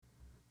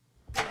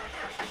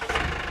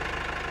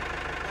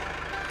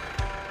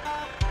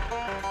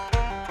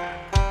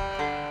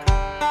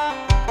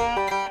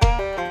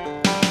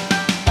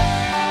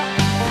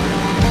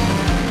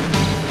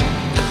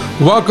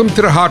Welcome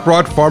to the Hot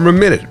Rod Farmer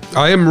Minute.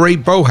 I am Ray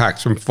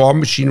Bohacs from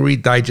Farm Machinery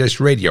Digest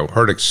Radio,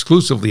 heard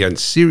exclusively on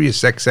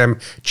Sirius XM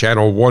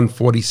Channel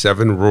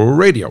 147 Rural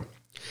Radio.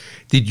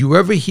 Did you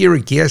ever hear a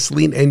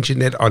gasoline engine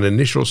that on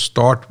initial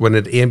start when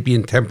at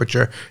ambient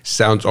temperature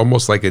sounds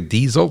almost like a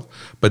diesel,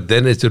 but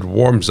then as it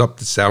warms up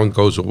the sound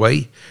goes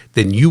away?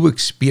 Then you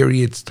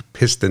experienced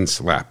piston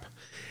slap.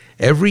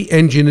 Every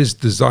engine is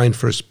designed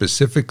for a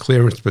specific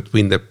clearance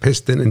between the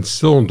piston and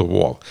cylinder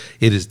wall.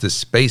 It is the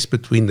space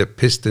between the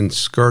piston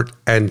skirt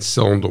and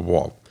cylinder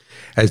wall.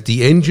 As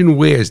the engine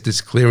wears, this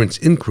clearance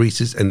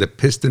increases and the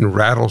piston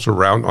rattles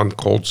around on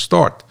cold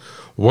start.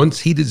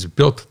 Once heat is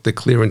built, the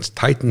clearance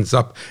tightens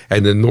up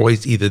and the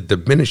noise either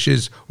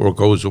diminishes or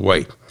goes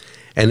away.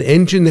 An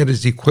engine that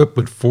is equipped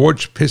with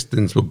forged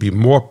pistons will be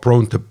more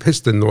prone to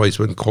piston noise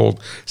when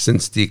cold,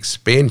 since the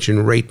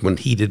expansion rate when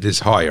heated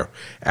is higher.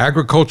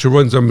 Agriculture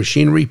runs on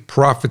machinery,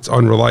 profits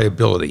on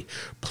reliability.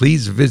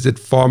 Please visit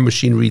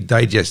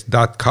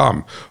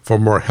farmmachinerydigest.com for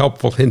more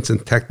helpful hints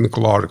and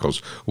technical articles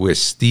where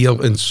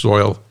steel and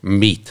soil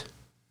meet.